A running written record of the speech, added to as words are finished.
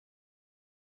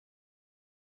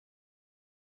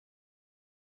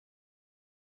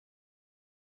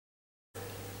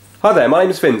Hi there, my name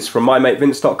is Vince from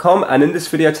mymatevince.com, and in this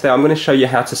video today I'm going to show you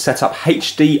how to set up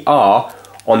HDR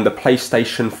on the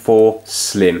PlayStation 4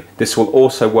 Slim. This will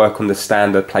also work on the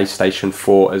standard PlayStation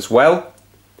 4 as well.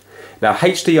 Now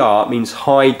HDR means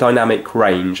high dynamic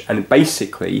range, and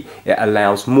basically it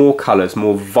allows more colours,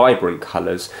 more vibrant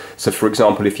colours. So for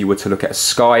example, if you were to look at a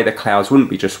sky, the clouds wouldn't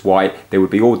be just white, they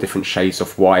would be all different shades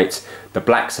of white, the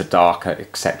blacks are darker,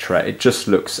 etc. It just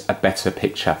looks a better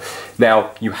picture.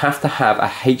 Now you have to have a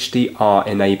HDR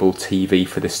enabled TV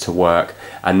for this to work,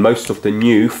 and most of the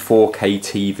new 4K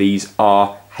TVs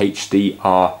are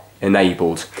HDR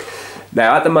enabled.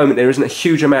 Now at the moment there isn't a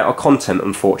huge amount of content,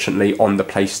 unfortunately, on the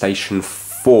PlayStation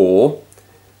 4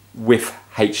 with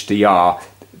HDR.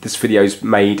 This video is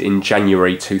made in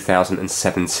January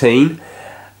 2017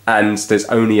 and there's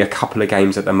only a couple of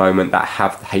games at the moment that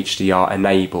have HDR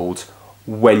enabled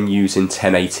when using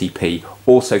 1080p.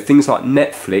 Also things like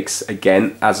Netflix,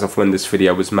 again as of when this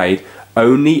video was made,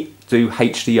 only do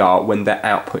HDR when they're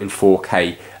output in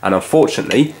 4K, and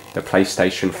unfortunately the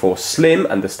PlayStation 4 Slim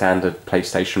and the standard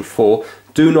PlayStation 4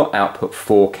 do not output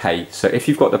 4K. So if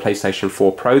you've got the PlayStation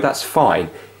 4 Pro, that's fine,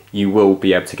 you will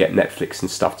be able to get Netflix and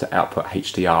stuff to output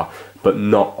HDR, but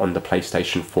not on the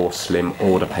PlayStation 4 Slim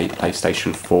or the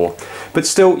PlayStation 4. But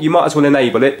still, you might as well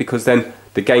enable it, because then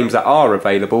the games that are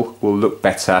available will look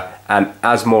better, and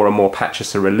as more and more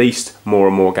patches are released, more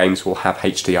and more games will have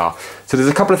HDR. So there's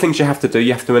a couple of things you have to do.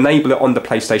 You have to enable it on the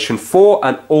PlayStation 4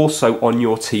 and also on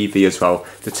your TV as well.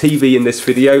 The TV in this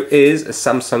video is a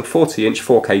Samsung 40-inch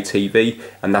 4K TV,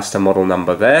 and that's the model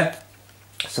number there.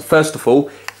 So first of all,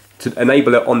 to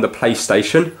enable it on the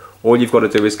PlayStation, all you've got to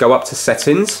do is go up to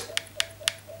Settings,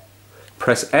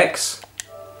 press X,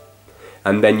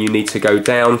 and then you need to go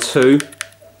down to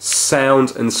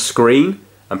Sound and Screen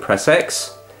and press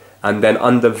X, and then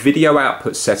under Video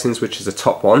Output Settings, which is the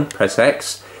top one, press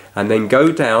X, and then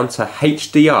go down to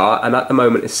HDR, and at the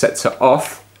moment it's set to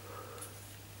off,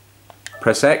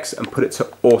 press X and put it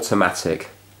to automatic.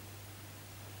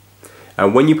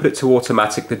 And when you put it to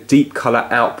automatic, the deep colour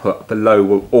output below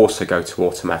will also go to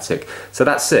automatic. So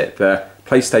that's it, the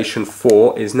PlayStation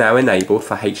 4 is now enabled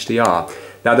for HDR.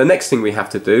 Now the next thing we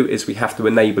have to do is we have to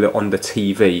enable it on the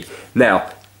TV.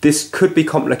 Now this could be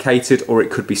complicated or it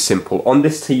could be simple. On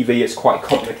this TV it's quite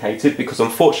complicated because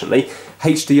unfortunately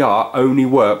HDR only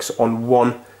works on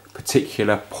one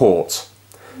particular port.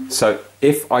 So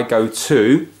if I go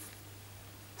to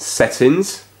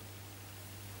Settings,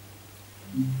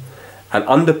 and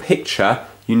under Picture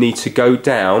you need to go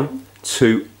down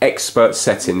to Expert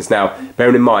Settings. Now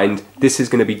bearing in mind this is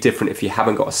going to be different if you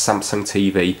haven't got a Samsung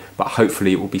TV, but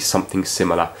hopefully it will be something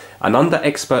similar. And under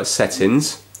Expert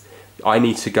Settings I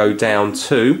need to go down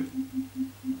to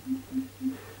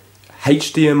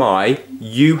HDMI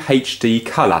UHD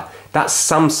Color. That's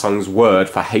Samsung's word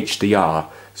for HDR.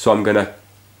 So I'm going to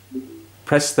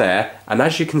press there, and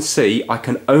as you can see I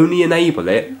can only enable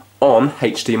it on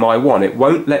HDMI 1. It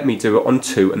won't let me do it on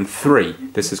 2 and 3.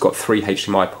 This has got 3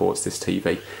 HDMI ports, this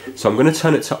TV. So I'm going to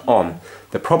turn it to on.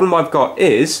 The problem I've got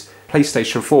is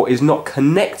PlayStation 4 is not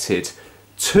connected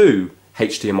to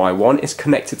HDMI 1, it's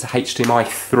connected to HDMI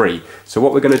 3. So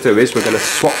what we're going to do is we're going to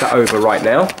swap that over right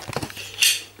now,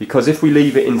 because if we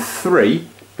leave it in 3,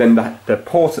 then the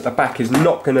port at the back is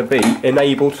not going to be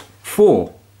enabled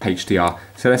for HDR.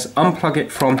 So let's unplug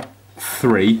it from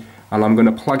 3, and I'm going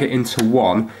to plug it into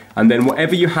 1, and then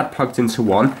whatever you had plugged into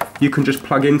 1 you can just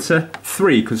plug into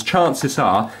 3, because chances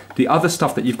are the other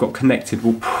stuff that you've got connected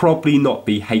will probably not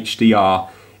be HDR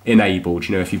enabled,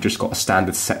 you know, if you've just got a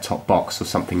standard set-top box or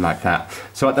something like that.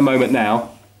 So at the moment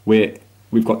now we've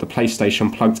got the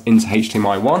PlayStation plugged into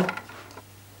HDMI 1.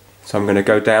 So I'm going to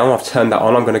go down, I've turned that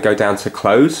on, I'm going to go down to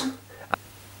Close.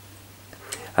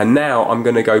 And now I'm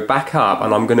going to go back up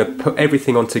and I'm going to put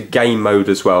everything onto game mode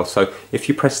as well. So if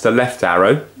you press the left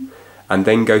arrow and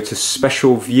then go to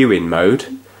Special Viewing Mode,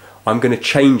 I'm going to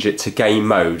change it to game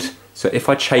mode. So if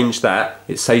I change that,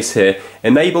 it says here,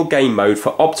 enable game mode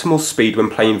for optimal speed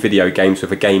when playing video games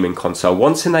with a gaming console.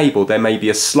 Once enabled, there may be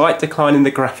a slight decline in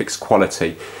the graphics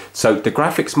quality. So the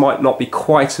graphics might not be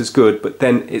quite as good, but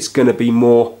then it's going to be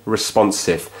more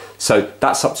responsive. So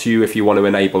that's up to you if you want to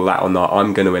enable that or not.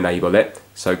 I'm going to enable it.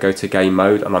 So go to game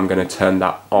mode and I'm going to turn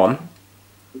that on.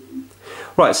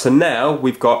 Right, so now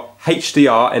we've got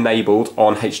HDR enabled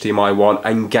on HDMI 1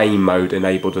 and game mode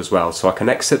enabled as well. So I can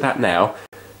exit that now.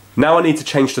 Now I need to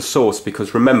change the source,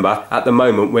 because remember at the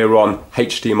moment we're on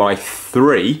HDMI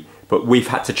 3, but we've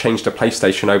had to change the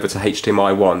PlayStation over to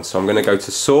HDMI 1. So I'm going to go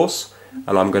to Source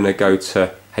and I'm going to go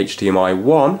to HDMI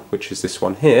 1, which is this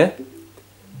one here,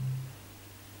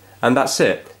 and that's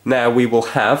it. Now we will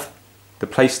have the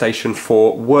PlayStation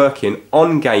 4 working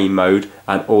on game mode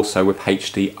and also with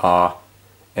HDR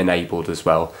enabled as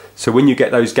well. So when you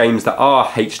get those games that are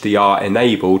HDR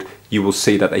enabled, you will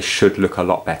see that they should look a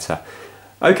lot better.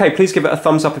 Okay, please give it a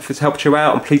thumbs up if it's helped you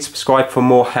out, and please subscribe for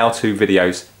more how-to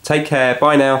videos. Take care,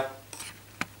 bye now.